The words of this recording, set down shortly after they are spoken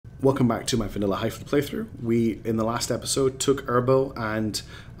Welcome back to my vanilla Highfleet playthrough. We, in the last episode, took Erbil and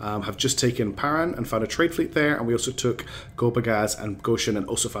have just taken Paran and found a trade fleet there, and we also took Gobagaz and Goshen and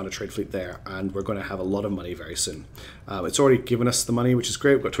also found a trade fleet there, and we're going to have a lot of money very soon. It's already given us the money, which is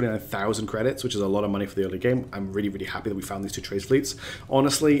great. We've got 29,000 credits, which is a lot of money for the early game. I'm really, really happy that we found these two trade fleets.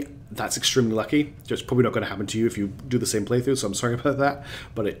 Honestly, that's extremely lucky. It's probably not going to happen to you if you do the same playthrough, so I'm sorry about that,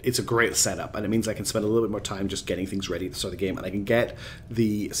 but it's a great setup, and it means I can spend a little bit more time just getting things ready at the start of the game, and I can get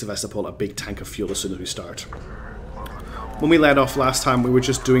the Sevastopol a big tank of fuel as soon as we start. When we led off last time, we were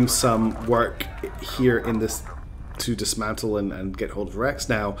just doing some work here in this to dismantle and get hold of Rex.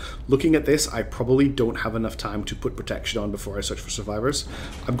 Now, looking at this, I probably don't have enough time to put protection on before I search for survivors.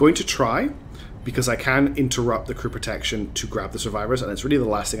 I'm going to try, because I can interrupt the crew protection to grab the survivors, and it's really the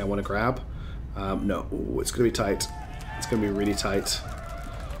last thing I want to grab. No, it's going to be tight. It's going to be really tight.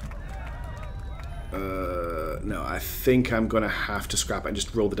 No, I think I'm going to have to scrap it and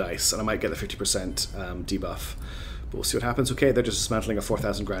just roll the dice, and I might get the 50% debuff. But we'll see what happens. Okay, they're just dismantling a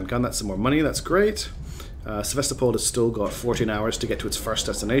 4,000 grand gun. That's some more money. That's great. Sevastopol has still got 14 hours to get to its first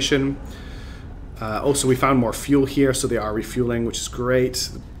destination. Also, we found more fuel here, so they are refueling, which is great.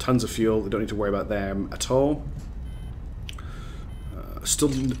 Tons of fuel. We don't need to worry about them at all. Still,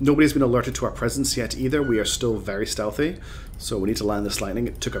 nobody's been alerted to our presence yet either. We are still very stealthy, so we need to land this lightning.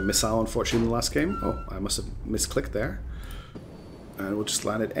 It took a missile, unfortunately, in the last game. Oh, I must have misclicked there. And we'll just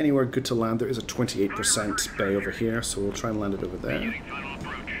land it anywhere good to land. There is a 28% bay over here, so we'll try and land it over there.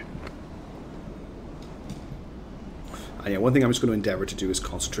 And yeah, one thing I'm just going to endeavor to do is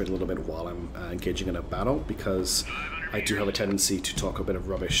concentrate a little bit while I'm engaging in a battle, because I do have a tendency to talk a bit of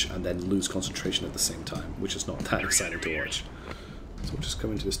rubbish and then lose concentration at the same time, which is not that exciting to watch. So we'll just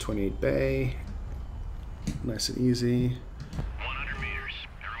come into this 28 bay, nice and easy. 100 meters.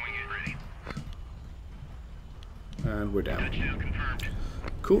 Everyone get ready. And we're down. Touchdown confirmed.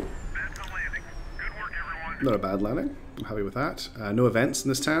 Cool. That's the landing. Good work, everyone. Not a bad landing. I'm happy with that. No events in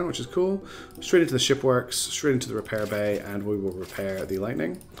this town, which is cool. Straight into the shipworks, straight into the repair bay, and we will repair the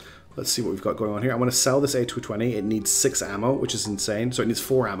lightning. Let's see what we've got going on here. I want to sell this A220. It needs 6 ammo, which is insane. So it needs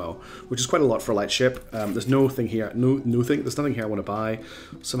 4 ammo, which is quite a lot for a light ship. There's nothing here. There's nothing here I want to buy.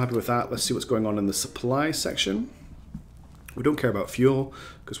 So I'm happy with that. Let's see what's going on in the supply section. We don't care about fuel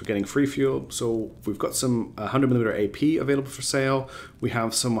because we're getting free fuel. So we've got some 100mm AP available for sale. We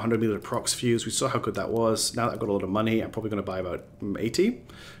have some 100mm prox fuse. We saw how good that was. Now that I've got a lot of money, I'm probably going to buy about 80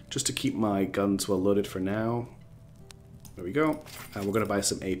 just to keep my guns well loaded for now. There we go. We're going to buy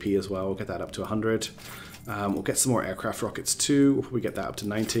some AP as well. We'll get that up to 100. We'll get some more aircraft rockets too. We'll probably get that up to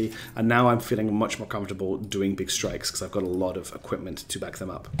 90. And now I'm feeling much more comfortable doing big strikes because I've got a lot of equipment to back them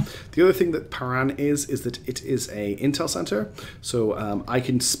up. The other thing that Paran is that it is a intel center. So I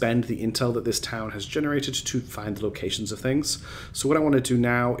can spend the intel that this town has generated to find the locations of things. So what I want to do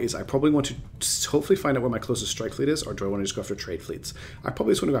now is I probably want to hopefully find out where my closest strike fleet is, or do I want to just go after trade fleets? I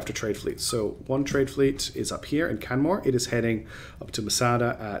probably just want to go after trade fleets. So one trade fleet is up here in Canmore. It is heading up to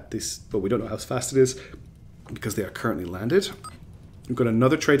Masada at this, but we don't know how fast it is, because they are currently landed. We've got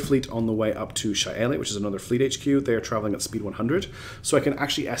another trade fleet on the way up to Shaele, which is another fleet HQ. They are traveling at speed 100. So I can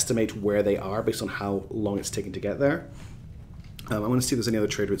actually estimate where they are based on how long it's taking to get there. I want to see if there's any other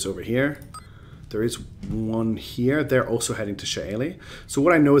trade routes over here. There is one here. They're also heading to Shaele. So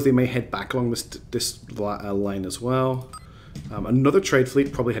what I know is they may head back along this line as well. Another trade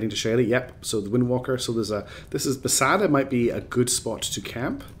fleet probably heading to Shaele. Yep, so the Windwalker. So this is Masada might be a good spot to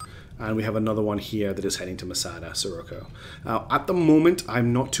camp. And we have another one here that is heading to Masada, Sirocco. Now, at the moment,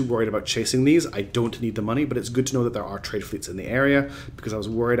 I'm not too worried about chasing these. I don't need the money, but it's good to know that there are trade fleets in the area, because I was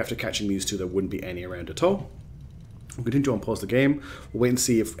worried after catching these two there wouldn't be any around at all. I'm going to pause the game. We'll wait and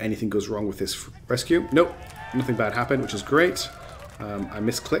see if anything goes wrong with this rescue. Nope, nothing bad happened, which is great. I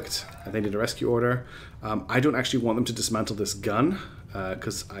misclicked, and they did a rescue order. I don't actually want them to dismantle this gun,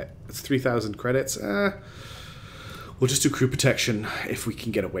 because it's 3,000 credits. We'll just do crew protection if we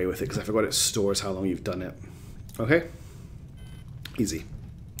can get away with it, because I forgot it stores how long you've done it. Okay? Easy.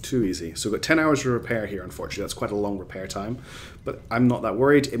 Too easy. So we've got 10 hours to repair here, unfortunately. That's quite a long repair time. But I'm not that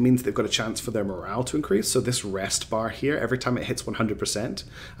worried. It means they've got a chance for their morale to increase. So this rest bar here, every time it hits 100%,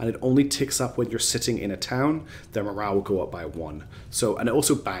 and it only ticks up when you're sitting in a town, their morale will go up by 1. So, and it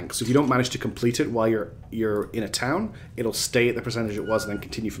also banks. So if you don't manage to complete it while you're in a town, it'll stay at the percentage it was and then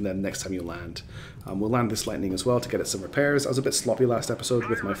continue from there the next time you land. We'll land this lightning as well to get it some repairs. I was a bit sloppy last episode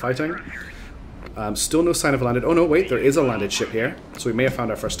with my fighting. Still no sign of a landed. Oh no, wait, there is a landed ship here. So we may have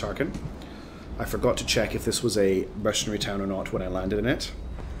found our first Tarkin. I forgot to check if this was a mercenary town or not when I landed in it.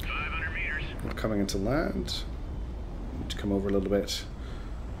 500 meters. We're coming into land. Need to come over a little bit.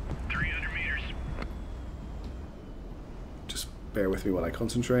 300 meters. Just Bear with me while I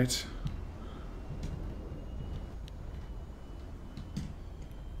concentrate.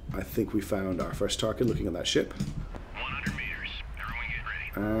 I think we found our first target looking at that ship. 100 meters. Everyone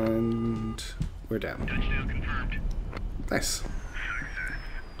get ready. And we're down. Touchdown confirmed. Nice. Success.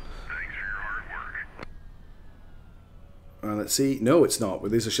 Thanks for your hard work. Let's see. No, it's not.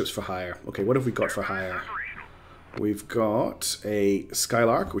 Well, these are ships for hire. Okay, what have we got for hire? Operational. We've got a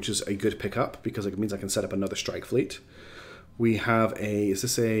Skylark, which is a good pickup because it means I can set up another strike fleet. We have a, is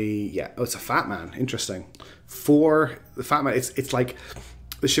this a, yeah, oh, it's a Fat Man. Interesting. For the Fat Man, it's like,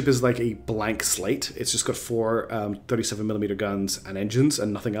 the ship is like a blank slate. It's just got 4 37mm guns and engines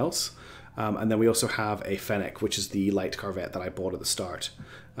and nothing else. And then we also have a Fennec, which is the light corvette that I bought at the start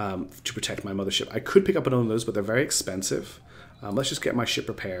to protect my mothership. I could pick up another of those, but they're very expensive. Let's just get my ship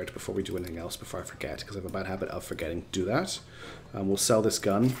repaired before we do anything else, before I forget, because I have a bad habit of forgetting to do that. We'll sell this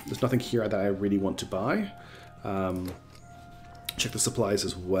gun. There's nothing here that I really want to buy. Check the supplies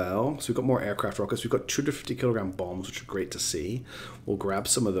as well. So we've got more aircraft rockets. We've got 250kg bombs, which are great to see. We'll grab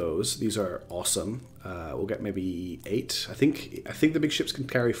some of those. These are awesome. We'll get maybe 8. I think the big ships can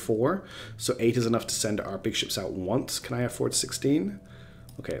carry 4, so 8 is enough to send our big ships out once. Can I afford 16?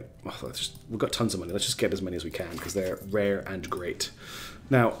 Okay, well, we've got tons of money. Let's just get as many as we can because they're rare and great.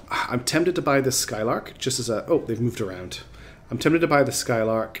 Now, I'm tempted to buy this Skylark just as a... Oh, they've moved around. I'm tempted to buy the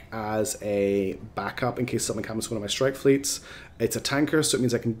Skylark as a backup in case something happens to one of my strike fleets. It's a tanker, so it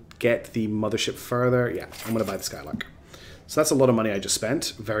means I can get the mothership further. Yeah, I'm going to buy the Skylark. So that's a lot of money I just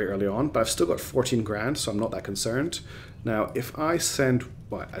spent very early on, but I've still got 14 grand, so I'm not that concerned. Now, if I send...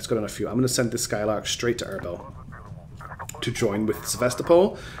 Well, it's got enough fuel. I'm going to send the Skylark straight to Erbil to join with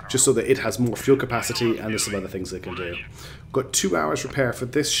Sevastopol, just so that it has more fuel capacity and there's some other things they can do. We've got 2 hours repair for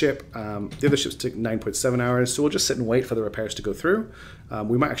this ship. The other ships take 9.7 hours, so we'll just sit and wait for the repairs to go through.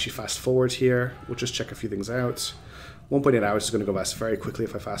 We might actually fast forward here. We'll just check a few things out. 1.8 hours is going to go past very quickly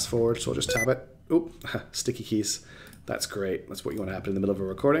if I fast forward, so I'll just tab it. Oop, sticky keys. That's great. That's what you want to happen in the middle of a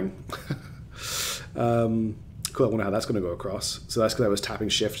recording. Cool, I wonder how that's going to go across. So that's because I was tapping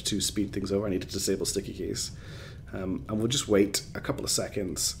shift to speed things over. I need to disable sticky keys. And we'll just wait a couple of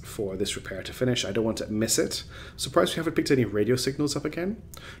seconds for this repair to finish. I don't want to miss it. Surprised we haven't picked any radio signals up again.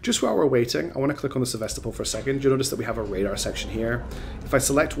 Just while we're waiting, I want to click on the Sevastopol for a second. You'll notice that we have a radar section here. If I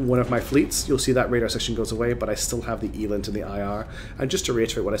select one of my fleets, you'll see that radar section goes away, but I still have the ELINT and the IR. And just to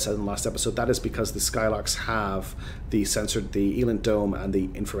reiterate what I said in the last episode, that is because the Skylarks have the ELINT dome and the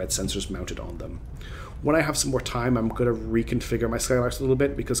infrared sensors mounted on them. When I have some more time, I'm going to reconfigure my Skylarks a little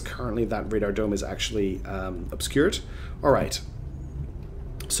bit because currently that radar dome is actually obscured. All right.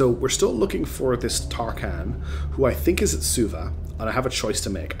 So we're still looking for this Tarkhan, who I think is at Suva, and I have a choice to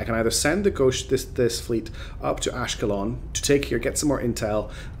make. I can either send this fleet up to Ashkelon to take here, get some more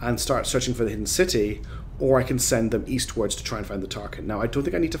intel, and start searching for the hidden city, or I can send them eastwards to try and find the Tarkhan. Now, I don't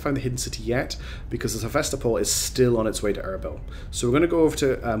think I need to find the hidden city yet, because the Sevastopol is still on its way to Erbil. So we're going to go over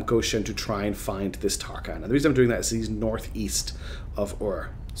to Goshen to try and find this Tarkhan. And the reason I'm doing that is he's northeast of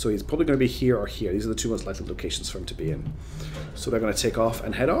Ur. So he's probably going to be here or here. These are the 2 most likely locations for him to be in. So they're going to take off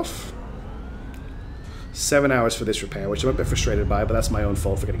and head off. 7 hours for this repair, which I'm a bit frustrated by, but that's my own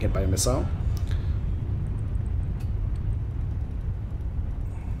fault for getting hit by a missile.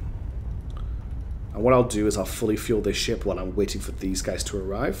 And what I'll do is I'll fully fuel this ship while I'm waiting for these guys to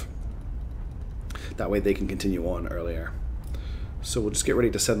arrive. That way they can continue on earlier. So we'll just get ready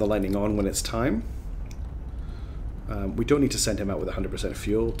to send the Lightning on when it's time. We don't need to send him out with 100%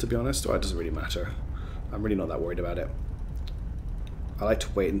 fuel, to be honest, or it doesn't really matter. I'm really not that worried about it. I like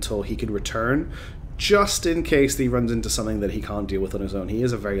to wait until he can return, just in case he runs into something that he can't deal with on his own. He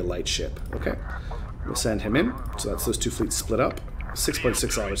is a very light ship. Okay, we'll send him in. So that's those 2 fleets split up.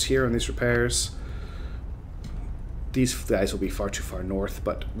 6.6 hours here on these repairs. These guys will be far too far north,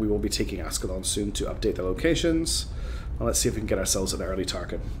 but we will be taking Ascalon soon to update the locations. Well, let's see if we can get ourselves an early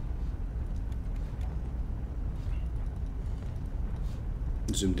target.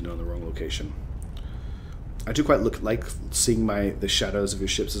 Zoomed in on the wrong location. I do quite like seeing the shadows of your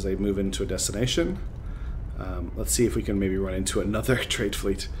ships as they move into a destination. Let's see if we can maybe run into another trade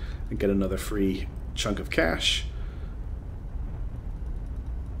fleet and get another free chunk of cash.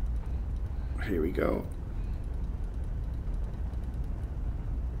 Here we go.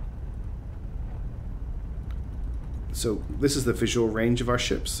 So this is the visual range of our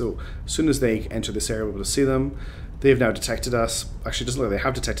ships. So as soon as they enter this area, we're able to see them. They have now detected us. Actually, it doesn't look like they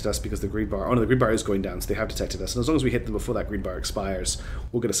have detected us because the green bar... Oh no, the green bar is going down, so they have detected us. And as long as we hit them before that green bar expires,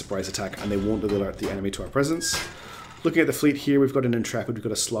 we'll get a surprise attack and they won't alert the enemy to our presence. Looking at the fleet here, we've got an Intrepid, we've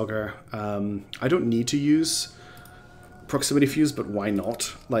got a Slugger. I don't need to use proximity fuse, but why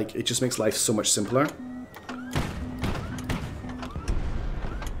not? Like, it just makes life so much simpler.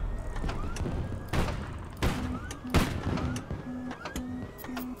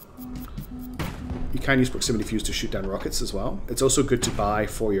 can use proximity fuse to shoot down rockets as well. It's also good to buy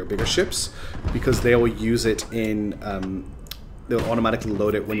for your bigger ships because they will use it in... they'll automatically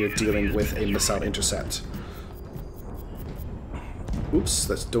load it when you're dealing with a missile intercept.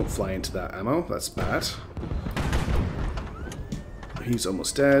 Oops, don't fly into that ammo. That's bad. He's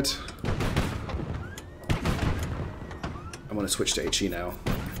almost dead. I'm going to switch to HE now,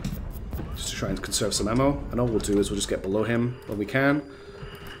 just to try and conserve some ammo. And all we'll do is we'll just get below him when we can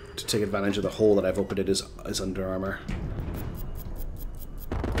to take advantage of the hole that I've opened in his under armor.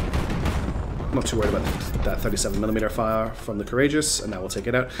 I'm not too worried about that 37mm fire from the Courageous, and now we'll take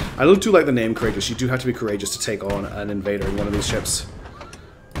it out. I do like the name Courageous. You do have to be courageous to take on an invader in one of these ships,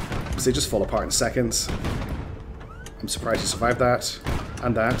 because they just fall apart in seconds. I'm surprised you survived that,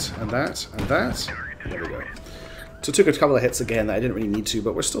 and that, and that, and that. There we go. So it took a couple of hits again that I didn't really need to,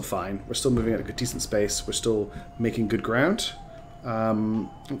 but we're still fine. We're still moving at a decent space. We're still making good ground.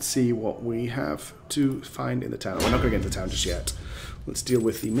 Let's see what we have to find in the town. We're not going to get into the town just yet. Let's deal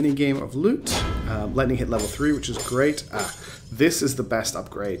with the mini game of loot. Lightning hit level 3, which is great. This is the best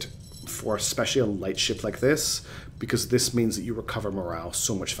upgrade for especially a light ship like this, because this means that you recover morale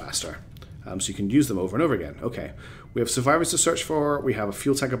so much faster. So you can use them over and over again. Okay, we have survivors to search for. We have a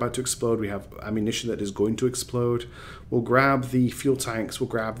fuel tank about to explode. We have ammunition that is going to explode. We'll grab the fuel tanks. We'll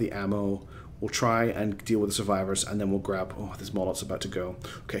grab the ammo. We'll try and deal with the survivors, and then we'll grab... Oh, this Molot's about to go.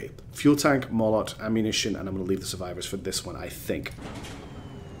 Okay, fuel tank, Molot, ammunition, and I'm going to leave the survivors for this one, I think.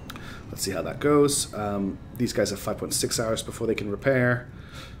 Let's see how that goes. These guys have 5.6 hours before they can repair.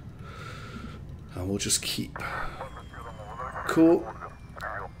 And we'll just keep... Cool.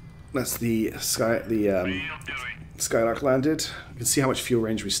 That's the Skylark landed. You can see how much fuel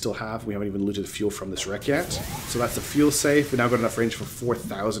range we still have. We haven't even looted fuel from this wreck yet. So that's the fuel safe. We've now got enough range for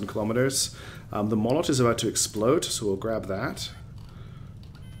 4,000 kilometers. The Molot is about to explode, so we'll grab that.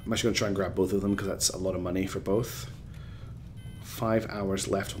 I'm actually going to try and grab both of them because that's a lot of money for both. 5 hours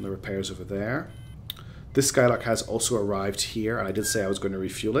left on the repairs over there. This Skylark has also arrived here, and I did say I was going to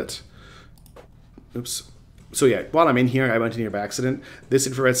refuel it. Oops. So yeah, while I'm in here, I went in here by accident. This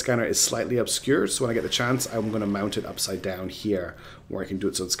infrared scanner is slightly obscured, so when I get the chance, I'm going to mount it upside down here where I can do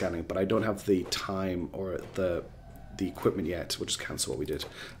its own scanning. But I don't have the time or the equipment yet, we'll just cancel what we did,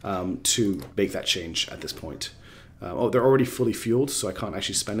 to make that change at this point. Oh, they're already fully fueled, so I can't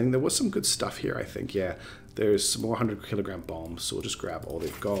actually spend anything. There was some good stuff here, I think, yeah. There's some more 100 kilogram bombs, so we'll just grab all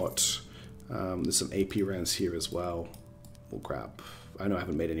they've got. There's some AP rounds here as well. We'll grab... I know I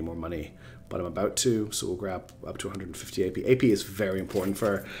haven't made any more money, but I'm about to, so we'll grab up to 150 AP. AP is very important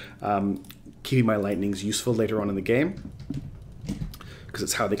for keeping my lightnings useful later on in the game, because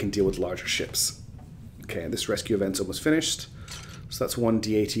it's how they can deal with larger ships. Okay, and this rescue event's almost finished. So that's one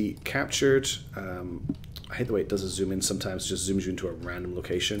D80 captured. I hate the way it does a zoom in sometimes. It just zooms you into a random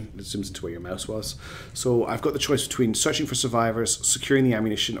location. It zooms into where your mouse was. So I've got the choice between searching for survivors, securing the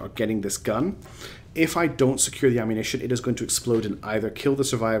ammunition, or getting this gun. If I don't secure the ammunition, it is going to explode and either kill the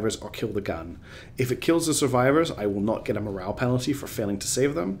survivors or kill the gun. If it kills the survivors, I will not get a morale penalty for failing to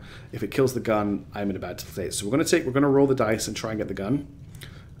save them. If it kills the gun, I'm in a bad state. So we're going to roll the dice and try and get the gun.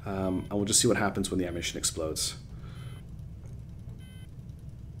 And we'll just see what happens when the ammunition explodes.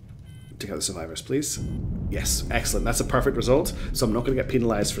 Take out the survivors, please. Yes, excellent. That's a perfect result. So I'm not going to get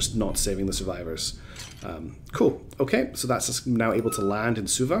penalized for not saving the survivors. Cool. Okay, so that's us now able to land in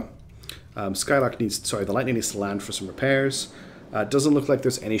Suva. The Lightning needs to land for some repairs. Doesn't look like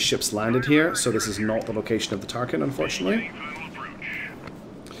there's any ships landed here, so this is not the location of the Tarkin, unfortunately.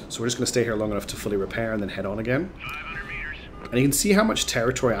 So we're just going to stay here long enough to fully repair and then head on again. And you can see how much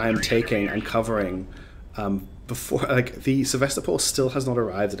territory I am taking and covering before, like, the Sevastopol still has not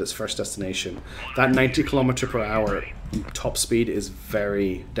arrived at its first destination. That 90 km/h top speed is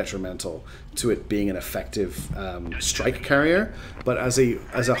very detrimental to it being an effective strike carrier, but as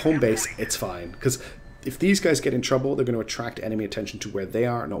a home base, it's fine, because if these guys get in trouble, they're going to attract enemy attention to where they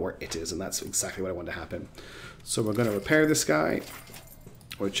are, not where it is, and that's exactly what I want to happen. So we're going to repair this guy.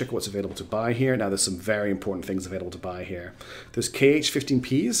 Or check what's available to buy here. Now there's some very important things available to buy here. There's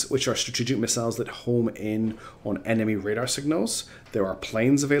KH-15Ps, which are strategic missiles that home in on enemy radar signals. There are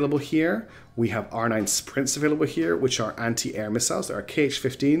planes available here. We have R9 Sprints available here, which are anti-air missiles. There are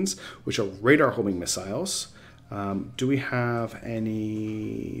KH-15s, which are radar homing missiles. Do we have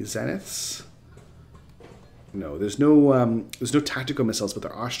any Zeniths? No, there's no tactical missiles, but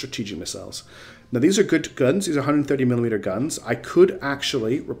there are strategic missiles. Now these are good guns. These are 130mm guns. I could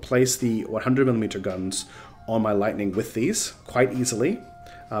actually replace the 100mm guns on my Lightning with these quite easily.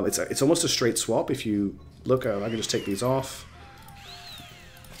 It's almost a straight swap. If you look, I can just take these off,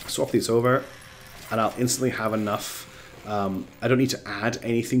 swap these over, and I'll instantly have enough I don't need to add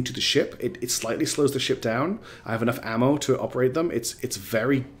anything to the ship. It slightly slows the ship down. I have enough ammo to operate them. It's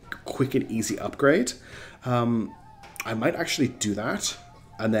very quick and easy upgrade. I might actually do that,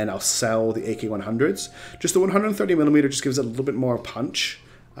 and then I'll sell the AK-100s. Just the 130mm just gives it a little bit more punch.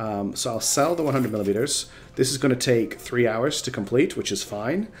 So I'll sell the 100mm. This is going to take 3 hours to complete, which is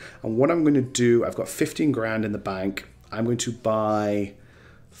fine. And what I'm going to do, I've got 15 grand in the bank. I'm going to buy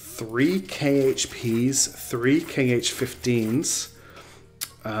 3 KHPs, 3 KH-15s.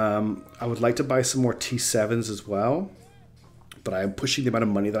 I would like to buy some more T7s as well, but I'm pushing the amount of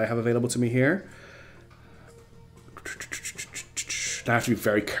money that I have available to me here. I have to be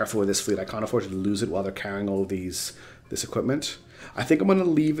very careful with this fleet. I can't afford to lose it while they're carrying all of this equipment. I think I'm going to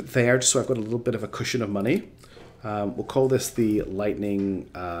leave it there just so I've got a little bit of a cushion of money. We'll call this the lightning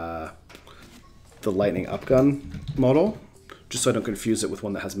upgun model, just so I don't confuse it with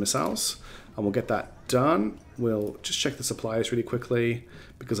one that has missiles. And we'll get that done. We'll just check the supplies really quickly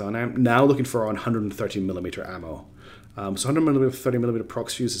because I'm now looking for 130mm ammo. So 100mm, 30mm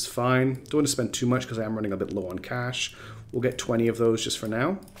prox fuse is fine. Don't want to spend too much because I am running a bit low on cash. We'll get 20 of those just for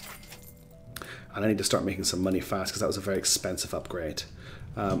now. And I need to start making some money fast because that was a very expensive upgrade.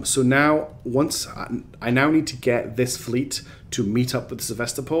 So now, I now need to get this fleet to meet up with the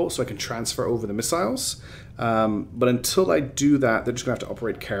Sevastopol so I can transfer over the missiles. But until I do that, they're just going to have to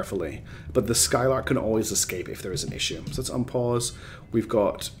operate carefully. But the Skylark can always escape if there is an issue. So let's unpause. We've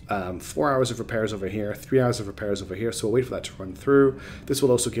got 4 hours of repairs over here, 3 hours of repairs over here, so we'll wait for that to run through. This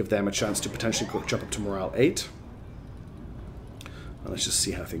will also give them a chance to potentially jump up to morale 8. Let's just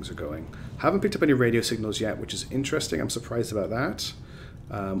see how things are going. Haven't picked up any radio signals yet, which is interesting. I'm surprised about that.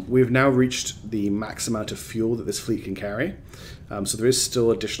 We've now reached the max amount of fuel that this fleet can carry. So there is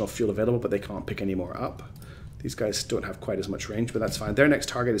still additional fuel available, but they can't pick any more up. These guys don't have quite as much range, but that's fine. Their next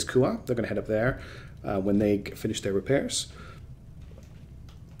target is Kua. They're going to head up there when they finish their repairs.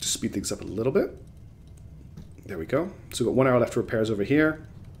 Just speed things up a little bit. There we go. So we've got 1 hour left for repairs over here.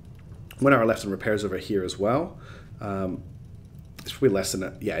 1 hour left on repairs over here as well. It's probably less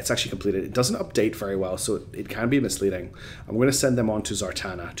than yeah, it's actually completed. It doesn't update very well, so it can be misleading. I'm going to send them on to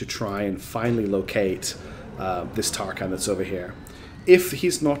Zartana to try and finally locate this Tarkan that's over here. If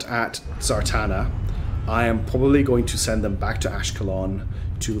he's not at Zartana, I am probably going to send them back to Ashkelon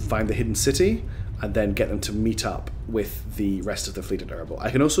to find the hidden city and then get them to meet up with the rest of the fleet at Erbil.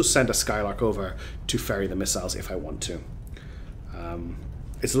 I can also send a Skylark over to ferry the missiles if I want to.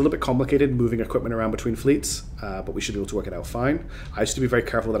 It's a little bit complicated moving equipment around between fleets, but we should be able to work it out fine. I just have to be very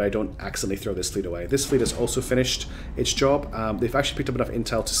careful that I don't accidentally throw this fleet away. This fleet has also finished its job. They've actually picked up enough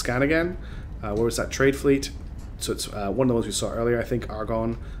intel to scan again. Where was that trade fleet? So it's one of the ones we saw earlier, I think,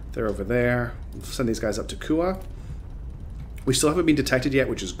 Argon. They're over there. We'll send these guys up to Kua. We still haven't been detected yet,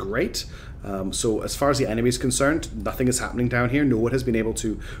 which is great. So as far as the enemy is concerned, nothing is happening down here. No one has been able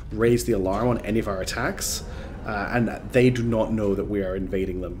to raise the alarm on any of our attacks. And they do not know that we are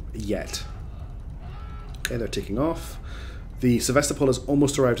invading them yet. Okay, they're taking off. The Sevastopol has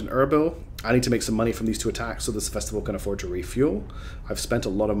almost arrived in Erbil. I need to make some money from these two attacks so the Sevastopol can afford to refuel. I've spent a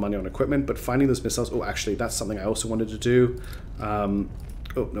lot of money on equipment, but finding those missiles... Oh, actually, that's something I also wanted to do. Oh,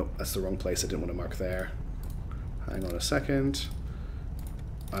 no, that's the wrong place. I didn't want to mark there. Hang on a second.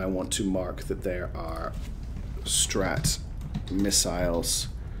 I want to mark that there are strat missiles...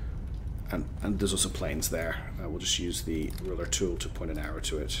 And there's also planes there. We'll just use the ruler tool to point an arrow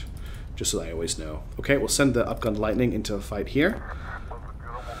to it, just so that I always know. Okay, we'll send the Upgun Lightning into a fight here.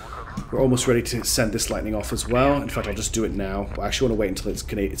 We're almost ready to send this Lightning off as well. In fact, I'll just do it now. I actually want to wait until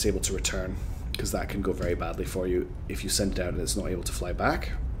it's able to return, because that can go very badly for you if you send it out and it's not able to fly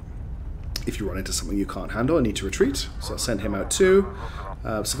back. If you run into something you can't handle and need to retreat. So I'll send him out too.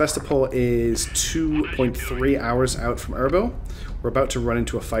 Sevastopol is 2.3 hours out from Erbil. We're about to run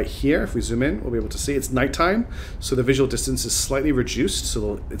into a fight here. If we zoom in, we'll be able to see. It's nighttime, so the visual distance is slightly reduced,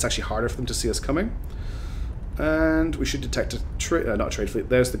 so it's actually harder for them to see us coming. And we should detect a not a trade fleet.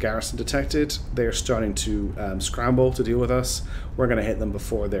 There's the garrison detected. They're starting to scramble to deal with us. We're going to hit them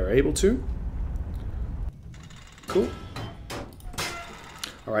before they're able to. Cool.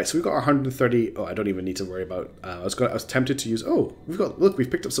 All right, so we've got our 130. Oh, I don't even need to worry about. I was tempted to use. Oh, we've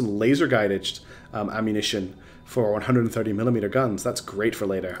picked up some laser guided ammunition for 130mm guns. That's great for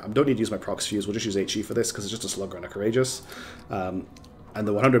later. I don't need to use my prox fuse. We'll just use HE for this because it's just a slugger and a courageous. And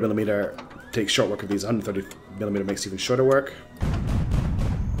the 100mm takes short work of these. 130mm makes even shorter work.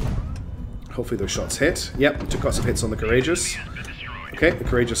 Hopefully those shots hit. Yep, took lots of hits on the courageous. Okay, the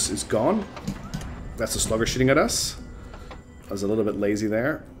courageous is gone. That's the slugger shooting at us. I was a little bit lazy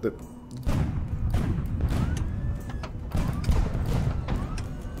there.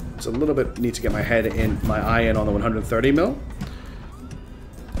 It's a little bit, need to get my eye in on the 130 mil.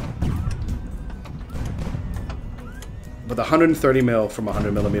 But the 130 mil from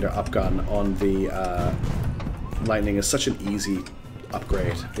 100 millimeter up gun on the Lightning is such an easy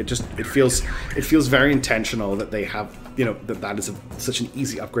upgrade. It feels very intentional that they have, you know, that is such an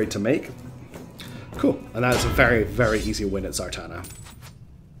easy upgrade to make. Cool, and that is a very, very easy win at Zartana.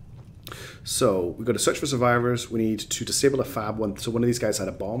 So we've got to search for survivors. We need to disable a fab one. So one of these guys had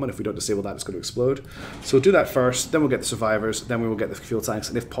a bomb, and if we don't disable that, it's going to explode. So we'll do that first. Then we'll get the survivors. Then we will get the fuel tanks,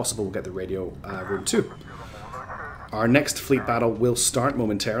 and if possible, we'll get the radio room too. Our next fleet battle will start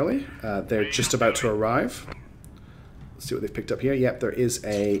momentarily. They're just about to arrive. Let's see what they've picked up here. Yep, there is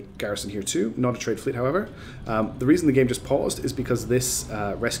a garrison here too. Not a trade fleet, however. The reason the game just paused is because this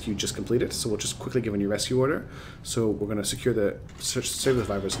rescue just completed. So we'll just quickly give a new rescue order. So we're going to secure the save the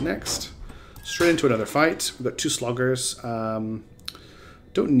survivors next. Straight into another fight. We've got 2 sluggers.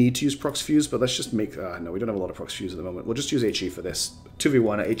 Don't need to use prox fuse, but let's just make... no, we don't have a lot of prox fuse at the moment. We'll just use HE for this.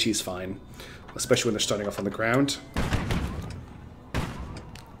 2v1, HE is fine. Especially when they're starting off on the ground.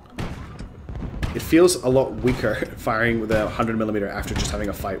 It feels a lot weaker firing with a 100mm after just having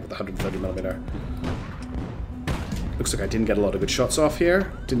a fight with a 130mm. Looks like I didn't get a lot of good shots off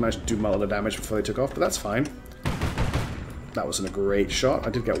here. Didn't manage to do a lot of damage before they took off, but that's fine. That wasn't a great shot. I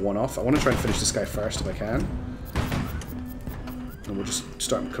did get one off. I want to try and finish this guy first if I can. And we'll just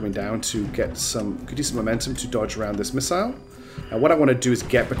start coming down to get some good decent momentum to dodge around this missile. Now what I want to do is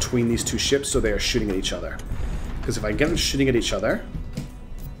get between these 2 ships so they are shooting at each other. Because if I get them shooting at each other...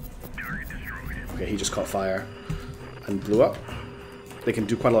 Okay, he just caught fire and blew up. They can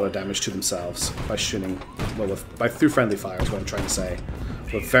do quite a lot of damage to themselves by shooting, well, through friendly fire is what I'm trying to say.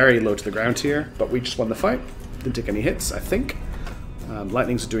 We're very low to the ground here, but we just won the fight. Didn't take any hits, I think.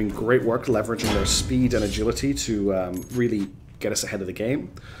 Lightnings are doing great work leveraging their speed and agility to really get us ahead of the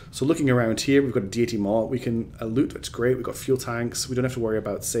game. So looking around here, we've got a D80 Maw. We can loot, it's great. We've got fuel tanks. We don't have to worry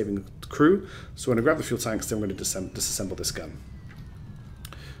about saving the crew. So we're going to grab the fuel tanks, then we're going to disassemble this gun.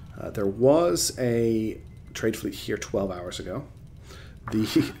 There was a trade fleet here 12 hours ago.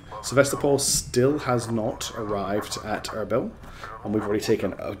 The Sevastopol still has not arrived at Erbil, and we've already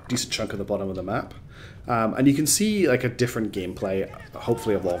taken a decent chunk of the bottom of the map. And you can see like a different gameplay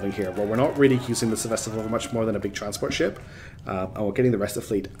hopefully evolving here, where we're not really using the Sevastopol much more than a big transport ship, and we're getting the rest of the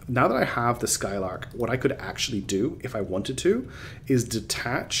fleet. Now that I have the Skylark, what I could actually do, if I wanted to, is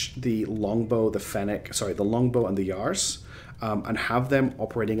detach the longbow, the Fennec, sorry, the longbow and the Yars, and have them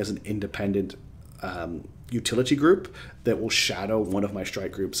operating as an independent utility group that will shadow one of my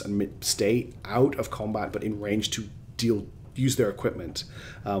strike groups and stay out of combat but in range to use their equipment,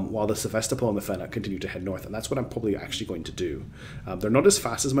 while the Sevastopol and the Fennec continue to head north, and that's what I'm probably actually going to do. They're not as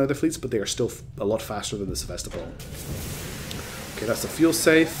fast as my other fleets, but they are still a lot faster than the Sevastopol. Okay, that's the fuel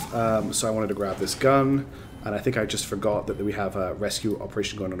safe, so I wanted to grab this gun, and I think I just forgot that we have a rescue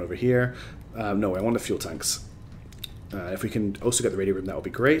operation going on over here. No, I want the fuel tanks. If we can also get the radio room, that would be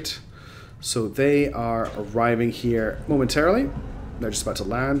great. So they are arriving here momentarily. They're just about to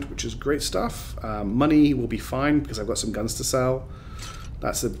land, which is great stuff. Money will be fine because I've got some guns to sell.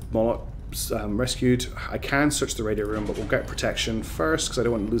 That's the Moloch rescued. I can search the radio room, but we'll get protection first because I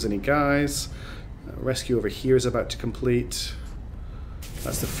don't want to lose any guys. Rescue over here is about to complete.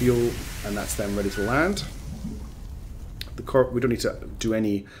 That's the fuel, and that's them ready to land. The corp, we don't need to do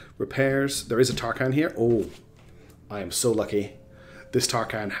any repairs. There is a Tarkhan here. Oh, I am so lucky. This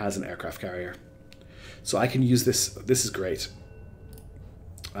Tarkhan has an aircraft carrier. So I can use this. This is great.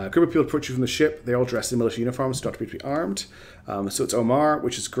 Group of people approach you from the ship. They're all dressed in military uniforms, not to be armed. So it's Omar,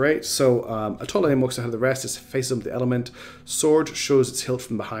 which is great. So a tall name walks ahead of the rest. His face is the element. Sword shows its hilt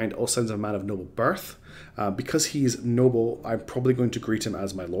from behind. All signs of a man of noble birth. Because he's noble, I'm probably going to greet him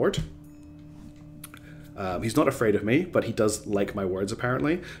as my lord. He's not afraid of me, but he does like my words,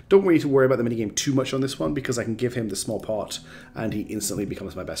 apparently. Don't need to worry about the minigame too much on this one, because I can give him the small pot, and he instantly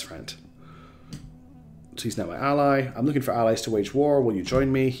becomes my best friend. So he's now my ally. I'm looking for allies to wage war. Will you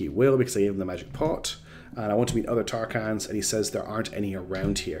join me? He will, because I gave him the magic pot. And I want to meet other Tarkhans, and he says there aren't any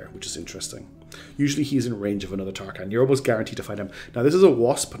around here, which is interesting. Usually he's in range of another Tarkhan. You're almost guaranteed to find him. Now this is a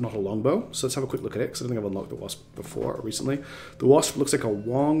Wasp, not a Longbow. So let's have a quick look at it, because I don't think I've unlocked the Wasp before or recently. The Wasp looks like a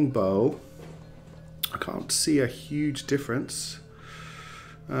Longbow. I can't see a huge difference.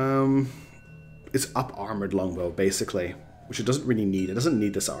 It's up armored longbow, basically, which it doesn't really need. It doesn't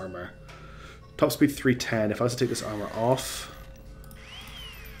need this armor. Top speed 310. If I was to take this armor off,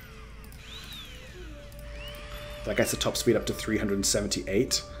 that gets the top speed up to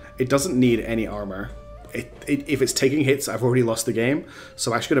 378. It doesn't need any armor. if it's taking hits, I've already lost the game.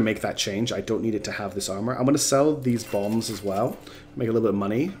 So I'm actually going to make that change. I don't need it to have this armor. I'm going to sell these bombs as well, make a little bit of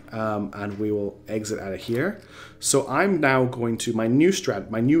money, and we will exit out of here. So I'm now going to, my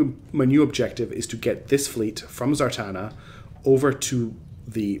new objective is to get this fleet from Zartana over to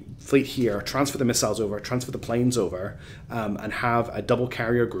the fleet here, transfer the missiles over, transfer the planes over, and have a double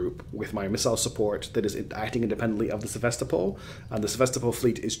carrier group with my missile support that is acting independently of the Sevastopol, and the Sevastopol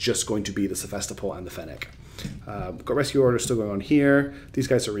fleet is just going to be the Sevastopol and the Fennec. Got rescue orders still going on here. These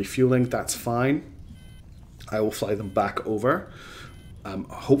guys are refueling, that's fine. I will fly them back over.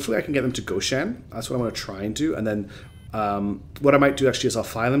 Hopefully I can get them to Goshen. That's what I'm going to try and do, and then what I might do actually is I'll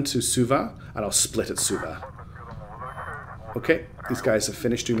fly them to Suva, and I'll split at Suva. Okay, these guys have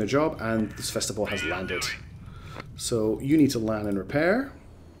finished doing their job, and this festival has landed. So you need to land and repair.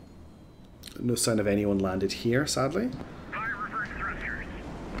 No sign of anyone landed here, sadly.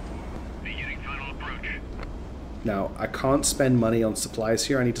 Now, I can't spend money on supplies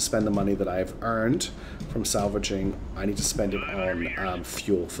here. I need to spend the money that I've earned from salvaging. I need to spend it on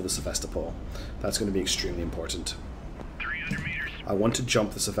fuel for the Sevastopol. That's going to be extremely important. I want to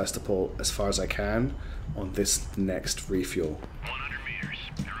jump the Sevastopol as far as I can on this next refuel. 100 meters.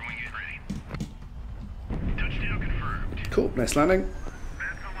 Everyone get ready. Touchdown confirmed. Cool, nice landing.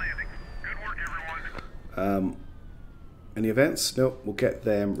 That's the landing. Good work, everyone. Any events? Nope, we'll get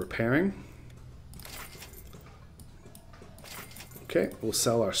them repairing. Okay, we'll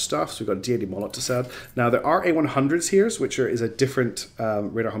sell our stuff. So we've got D80 Molot to sell. Now there are A100s here, which is a different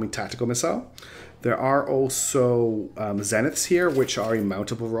radar homing tactical missile. There are also Zeniths here, which are a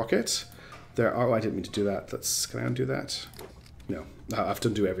mountable rocket. There are. Oh, I didn't mean to do that. Can I undo that? No, I have to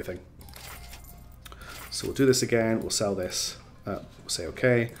undo everything. So we'll do this again. We'll sell this. We'll say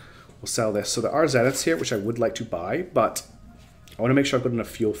okay. We'll sell this. So there are Zeniths here, which I would like to buy, but I want to make sure I've got enough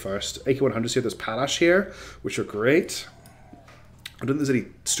fuel first. AK-100s here. There's Palash here, which are great. I don't think there's any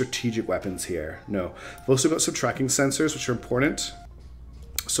strategic weapons here. No. I've also got some tracking sensors, which are important.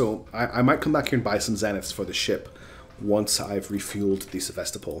 So I might come back here and buy some Zeniths for the ship once I've refueled the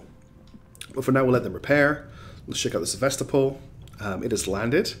Sevastopol. But for now, we'll let them repair. Let's check out the Sevastopol. It has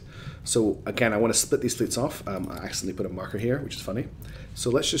landed. So again, I want to split these fleets off. I accidentally put a marker here, which is funny. So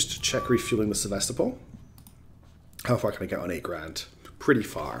let's just check refueling the Sevastopol. How far can I get on 8 grand? Pretty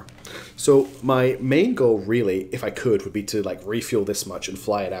far. So my main goal really, if I could, would be to like refuel this much and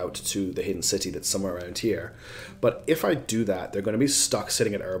fly it out to the hidden city that's somewhere around here. But if I do that, they're going to be stuck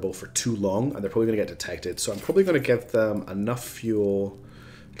sitting at Erbil for too long, and they're probably going to get detected. So I'm probably going to give them enough fuel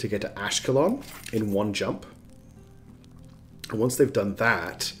to get to Ashkelon in one jump. And once they've done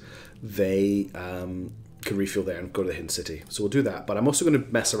that, they can refuel there and go to the hidden city. So we'll do that. But I'm also going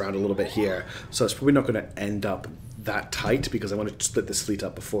to mess around a little bit here. So it's probably not going to end up that tight because I want to split this fleet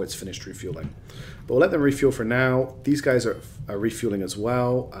up before it's finished refueling. But we'll let them refuel for now. These guys are refueling as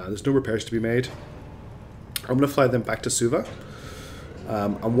well. There's no repairs to be made. I'm going to fly them back to Suva.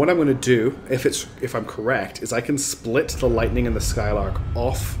 And what I'm going to do, if I'm correct, is I can split the Lightning and the Skylark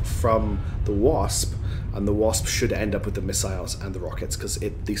off from the Wasp, and the Wasp should end up with the missiles and the rockets because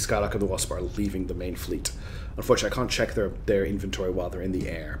the Skylark and the Wasp are leaving the main fleet. Unfortunately, I can't check their inventory while they're in the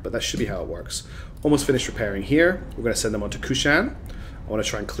air, but that should be how it works. Almost finished repairing here. We're going to send them on to Kushan. I want to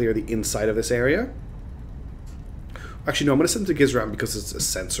try and clear the inside of this area. Actually, no, I'm going to send them to Gizram because it's a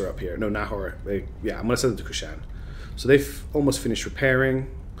sensor up here. No, Nahor. Yeah, I'm going to send them to Kushan. So they've almost finished repairing.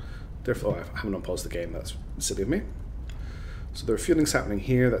 Oh, I haven't unpaused the game. That's silly of me. So the refueling's happening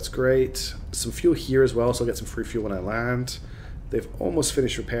here. That's great. Some fuel here as well, so I'll get some free fuel when I land. They've almost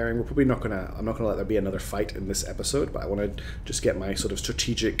finished repairing. We're probably not gonna. I'm not gonna let there be another fight in this episode, but I want to just get my sort of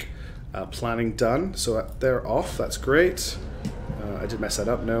strategic planning done. So they're off. That's great. I did mess that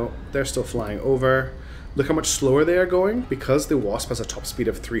up. No, they're still flying over. Look how much slower they are going. Because the Wasp has a top speed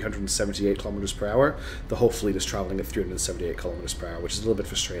of 378 kilometers per hour, the whole fleet is traveling at 378 kilometers per hour, which is a little bit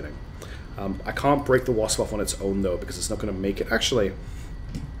frustrating. I can't break the Wasp off on its own, though, because it's not going to make it. Actually,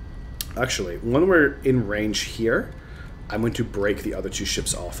 when we're in range here, I'm going to break the other two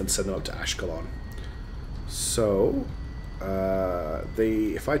ships off and send them up to Ashkelon. So,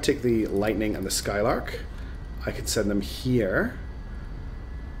 if I take the Lightning and the Skylark, I can send them here.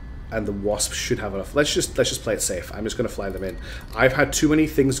 And the Wasp should have enough. Let's just play it safe. I'm just going to fly them in. I've had too many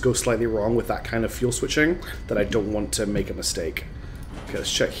things go slightly wrong with that kind of fuel switching that I don't want to make a mistake. Okay,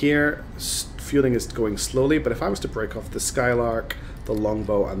 let's check here. Fueling is going slowly, but if I was to break off the Skylark, the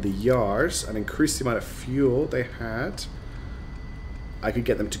Longbow, and the Yars and increase the amount of fuel they had, I could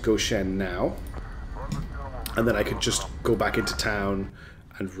get them to Goshen now. And then I could just go back into town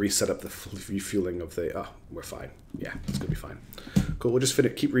and reset up the refueling of the... Oh, we're fine. Yeah, it's going to be fine. Cool, we'll just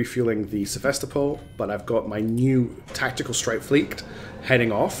keep refueling the Sevastopol, but I've got my new tactical strike fleet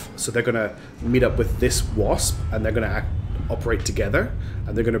heading off, so they're going to meet up with this Wasp, and they're going to operate together,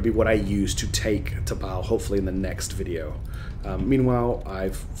 and they're going to be what I use to take Tabal, hopefully in the next video. Meanwhile,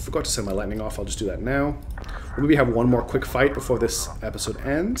 I've forgot to send my lightning off. I'll just do that now. We'll maybe have one more quick fight before this episode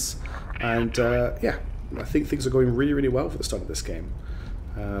ends, and yeah, I think things are going really, really well for the start of this game.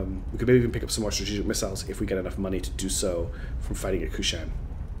 We could maybe even pick up some more strategic missiles if we get enough money to do so from fighting at Kushan.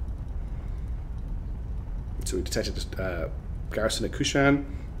 So we detected garrison at Kushan.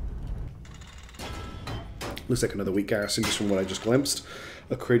 Looks like another weak garrison just from what I just glimpsed.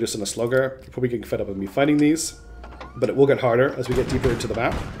 A Courageous and a Slugger. You're probably getting fed up with me fighting these, but it will get harder as we get deeper into the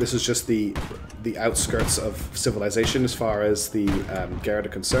map. This is just the outskirts of civilization as far as the Garrett are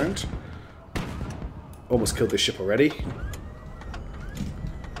concerned. Almost killed this ship already.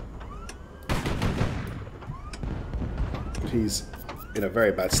 He's in a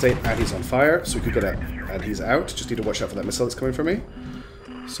very bad state, and he's on fire, so we could get a... And he's out. Just need to watch out for that missile that's coming for me.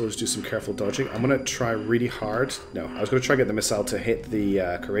 So let's do some careful dodging. I'm going to try really hard. No, I was going to try and get the missile to hit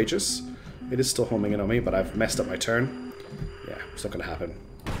the Courageous. It is still homing in on me, but I've messed up my turn. Yeah, it's not going to happen.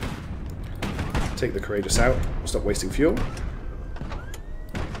 Take the Courageous out. Stop wasting fuel.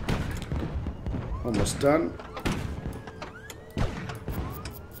 Almost done.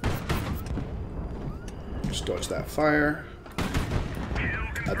 Just dodge that fire.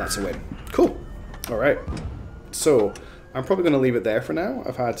 And that's a win. Cool. Alright. So, I'm probably going to leave it there for now.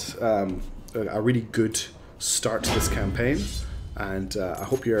 I've had a really good start to this campaign, and I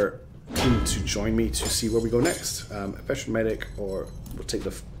hope you're keen to join me to see where we go next. Veteran Medic, or we'll take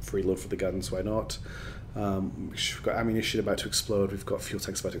the free load for the guns, why not? We've got ammunition about to explode, we've got fuel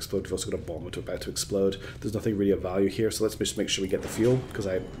tanks about to explode, we've also got a bomb about to explode. There's nothing really of value here, so let's just make sure we get the fuel, because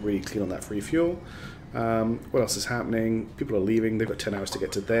I'm really clean on that free fuel. What else is happening? People are leaving. They've got 10 hours to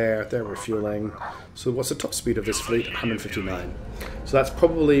get to there. They're refueling. So what's the top speed of this fleet? 159. So that's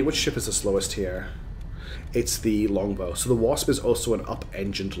probably... Which ship is the slowest here? It's the longbow. So the Wasp is also an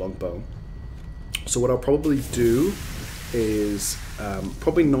up-engined longbow. So what I'll probably do is...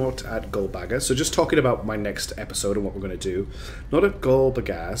 probably not at Gulbagaz. So just talking about my next episode and what we're going to do. Not at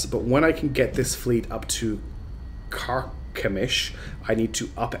Gulbagaz, but when I can get this fleet up to Karkemish, I need to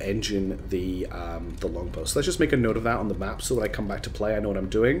up-engine the longbow. So let's just make a note of that on the map so that I come back to play, I know what I'm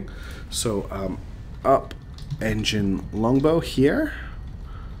doing. So up-engine longbow here.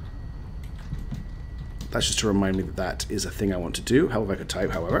 That's just to remind me that that is a thing I want to do. However, I could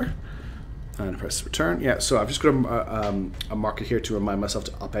type, however. And press return. Yeah, so I've just got a marker here to remind myself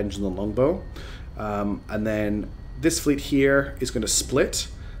to up-engine the longbow. And then this fleet here is going to split.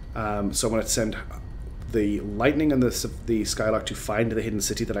 So I'm going to send the Lightning and the Skylark to find the hidden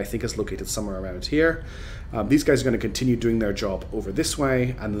city that I think is located somewhere around here. These guys are going to continue doing their job over this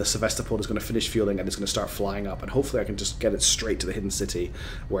way, and the Sevastopol is going to finish fueling and it's going to start flying up, and hopefully I can just get it straight to the hidden city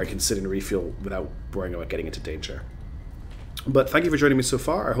where I can sit and refuel without worrying about getting into danger. But thank you for joining me so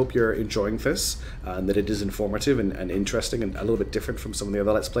far. I hope you're enjoying this, and that it is informative and interesting and a little bit different from some of the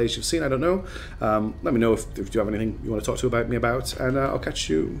other Let's Plays you've seen. I don't know. Let me know if you have anything you want to talk to me about, and I'll catch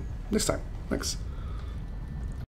you next time. Thanks.